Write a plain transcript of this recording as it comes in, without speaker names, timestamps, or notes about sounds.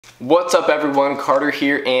What's up everyone, Carter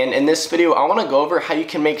here, and in this video I want to go over how you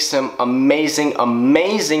can make some amazing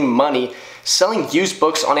money selling used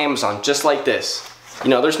books on Amazon just like this. You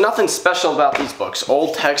know, there's nothing special about these books.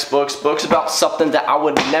 Old textbooks, books about something that I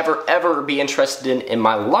would never ever be interested in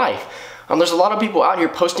my life. There's a lot of people out here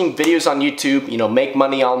posting videos on YouTube, you know, make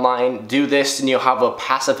money online, do this, and you'll have a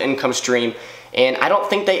passive income stream. And I don't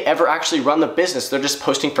think they ever actually run the business. They're just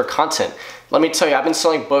posting for content. Let me tell you, I've been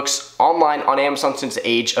selling books online on Amazon since the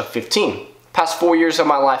age of 15. Past 4 years of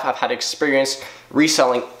my life, I've had experience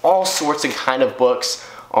reselling all sorts of kind of books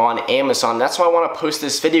on Amazon. That's why I want to post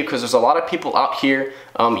this video, because there's a lot of people out here,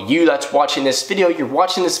 you that's watching this video, you're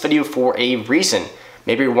watching this video for a reason.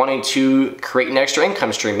 Maybe you're wanting to create an extra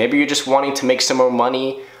income stream. Maybe you're just wanting to make some more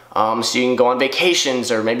money so you can go on vacations,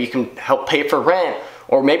 or maybe you can help pay for rent.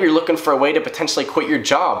 Or maybe you're looking for a way to potentially quit your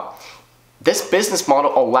job. This business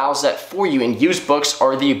model allows that for you, and used books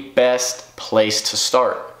are the best place to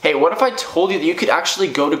start. Hey, what if I told you that you could actually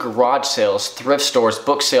go to garage sales, thrift stores,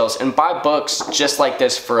 book sales, and buy books just like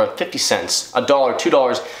this for 50 cents, $1,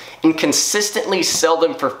 $2, and consistently sell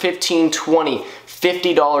them for $15, $20,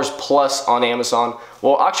 $50 plus on Amazon?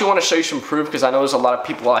 Well, I actually want to show you some proof, because I know there's a lot of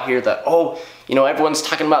people out here that, oh, you know, everyone's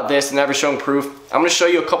talking about this and never showing proof. I'm going to show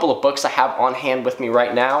you a couple of books I have on hand with me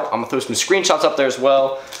right now. I'm going to throw some screenshots up there as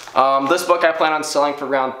well. This book I plan on selling for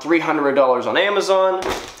around $300 on Amazon.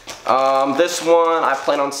 This one I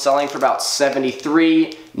plan on selling for about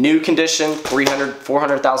 $73, new condition,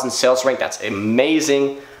 400,000 sales rank. That's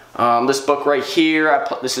amazing. This book right here,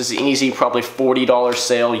 this is an easy, probably $40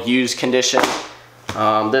 sale, used condition.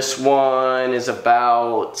 This one is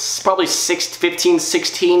about probably $15,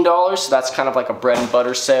 $16, so that's kind of like a bread and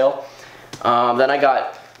butter sale. Then I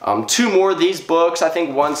got two more of these books. I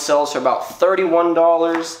think one sells for about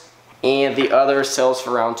 $31 and the other sells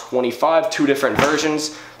for around $25, two different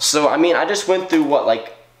versions. So I mean, I just went through what,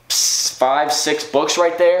 like 5, 6 books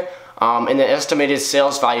right there, and the estimated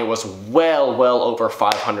sales value was well over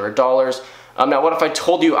 $500. Now what if I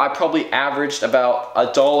told you I probably averaged about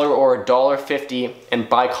 $1 or $1.50 in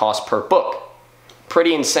buy cost per book?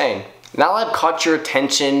 Pretty insane. Now that I've caught your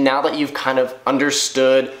attention, now that you've kind of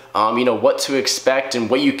understood you know, what to expect and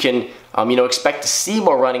what you can you know, expect to see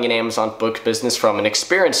while running an Amazon book business from an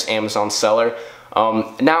experienced Amazon seller,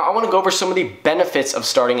 now I want to go over some of the benefits of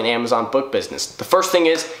starting an Amazon book business. The first thing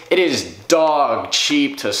is, it is dog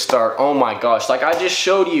cheap to start. Oh my gosh, like I just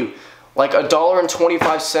showed you, like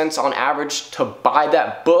 $1.25 on average to buy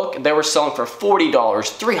that book. They were selling for $40,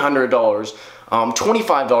 $300,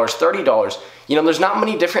 $25, $30. You know, there's not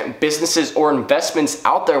many different businesses or investments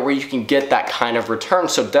out there where you can get that kind of return.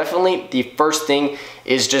 So definitely the first thing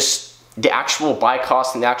is just the actual buy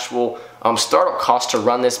cost and the actual startup cost to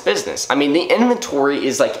run this business. I mean, the inventory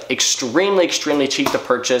is like extremely cheap to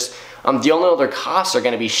purchase. The only other costs are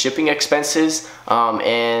going to be shipping expenses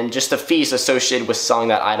and just the fees associated with selling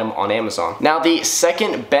that item on Amazon. Now, the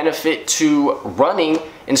second benefit to running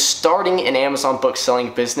and starting an Amazon book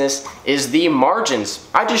selling business is the margins.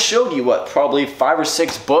 I just showed you what, probably 5 or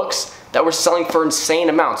 6 books that were selling for insane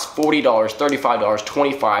amounts, $40, $35,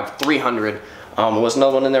 $25, $300. Was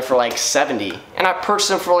another one in there for like $70, and I purchased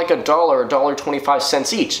them for like $1,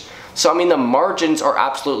 $1.25 each. So I mean, the margins are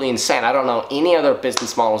absolutely insane. I don't know any other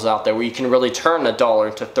business models out there where you can really turn $1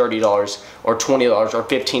 into $30 or $20 or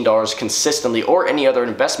 $15 consistently, or any other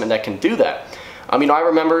investment that can do that. You know, I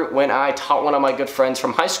remember when I taught one of my good friends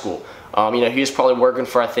from high school. You know, he was probably working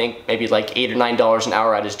for, I think, maybe like $8 or $9 an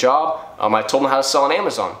hour at his job. I told him how to sell on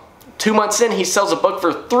Amazon. 2 months in, he sells a book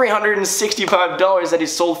for $365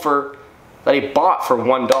 that he bought for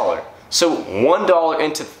 $1. So $1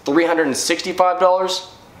 into $365,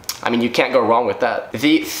 I mean, you can't go wrong with that.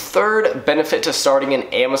 The third benefit to starting an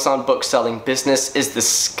Amazon book selling business is the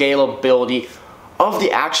scalability of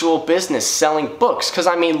the actual business selling books. Because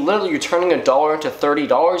I mean, literally, you're turning $1 into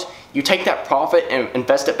 $30, you take that profit and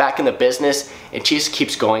invest it back in the business, it just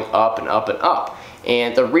keeps going up and up and up.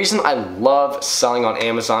 And the reason I love selling on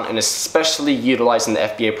Amazon, and especially utilizing the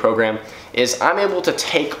FBA program, is I'm able to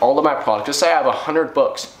take all of my products. Let's say I have 100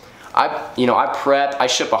 books. I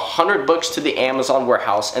ship 100 books to the Amazon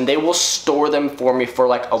warehouse, and they will store them for me for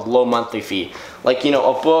like a low monthly fee. Like, you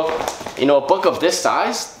know, a book of this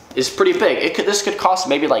size is pretty big. This could cost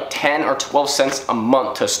maybe like 10 or 12 cents a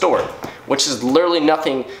month to store, which is literally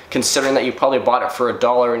nothing considering that you probably bought it for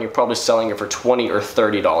 $1 and you're probably selling it for $20 or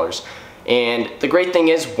 $30. And the great thing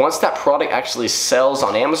is, once that product actually sells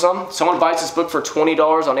on Amazon, someone buys this book for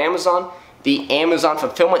 $20 on Amazon, the Amazon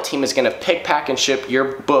fulfillment team is going to pick, pack, and ship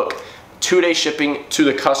your book 2-day shipping to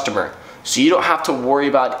the customer. So you don't have to worry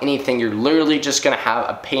about anything. You're literally just gonna have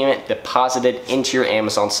a payment deposited into your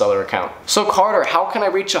Amazon seller account. So Carter, how can I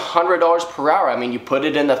reach $100 per hour? I mean, you put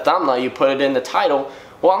it in the thumbnail, you put it in the title.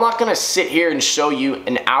 Well, I'm not gonna sit here and show you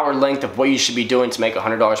an hour length of what you should be doing to make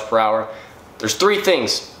 $100 per hour. There's three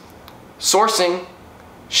things: sourcing,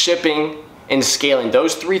 shipping, and scaling.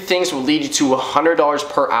 Those three things will lead you to $100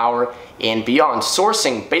 per hour and beyond.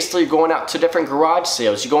 Sourcing, basically you're going out to different garage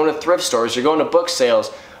sales, you're going to thrift stores, you're going to book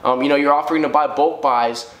sales, you're offering to buy bulk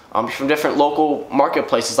buys from different local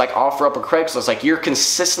marketplaces like OfferUp or Craigslist. Like, you're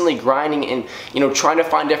consistently grinding and trying to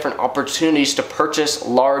find different opportunities to purchase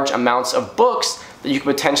large amounts of books that you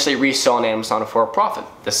could potentially resell on Amazon for a profit.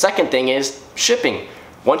 The second thing is shipping.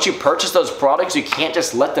 Once you purchase those products, you can't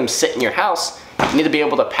just let them sit in your house. You need to be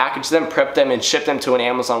able to package them, prep them, and ship them to an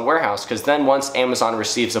Amazon warehouse, because then once Amazon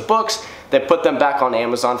receives the books, they put them back on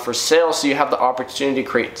Amazon for sale, so you have the opportunity to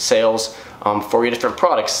create sales for your different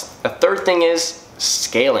products. The third thing is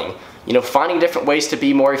scaling. Finding different ways to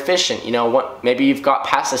be more efficient. Maybe you've got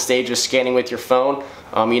past the stage of scanning with your phone.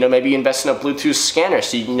 Maybe you invest in a Bluetooth scanner,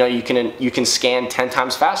 so you can scan 10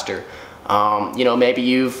 times faster. Maybe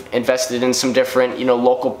you've invested in some different,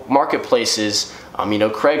 local marketplaces,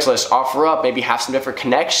 Craigslist, OfferUp, maybe have some different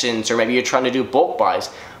connections, or maybe you're trying to do bulk buys.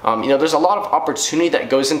 There's a lot of opportunity that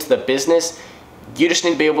goes into the business. You just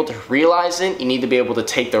need to be able to realize it. You need to be able to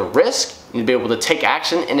take the risk. You need to be able to take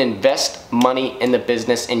action and invest money in the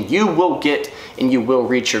business, and you will get and you will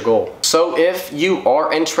reach your goal. So if you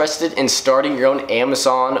are interested in starting your own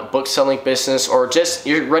Amazon book selling business, or just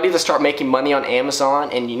you're ready to start making money on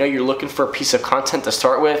Amazon and you're looking for a piece of content to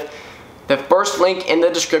start with, the first link in the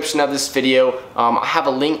description of this video, I have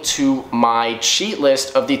a link to my cheat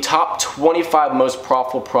list of the top 25 most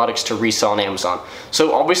profitable products to resell on Amazon.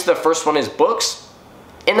 So obviously the first one is books.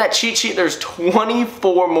 In that cheat sheet, there's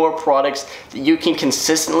 24 more products that you can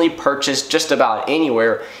consistently purchase just about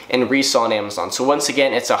anywhere and resell on Amazon. So once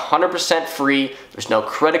again, it's 100% free. There's no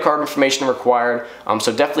credit card information required.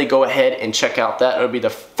 So definitely go ahead and check out that. It'll be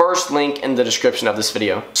the first link in the description of this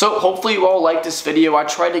video. So hopefully you all like this video. I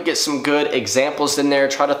tried to get some good examples in there,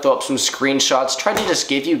 try to throw up some screenshots, try to just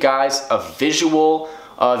give you guys a visual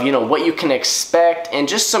of what you can expect, and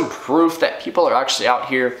just some proof that people are actually out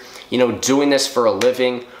here doing this for a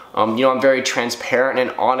living. I'm very transparent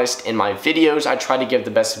and honest in my videos. I try to give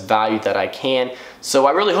the best value that I can. So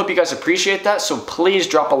I really hope you guys appreciate that. So please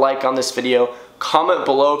drop a like on this video. Comment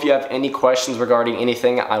below if you have any questions regarding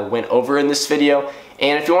anything I went over in this video.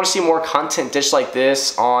 And if you want to see more content just like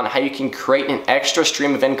this on how you can create an extra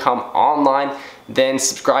stream of income online, then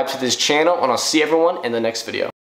subscribe to this channel, and I'll see everyone in the next video.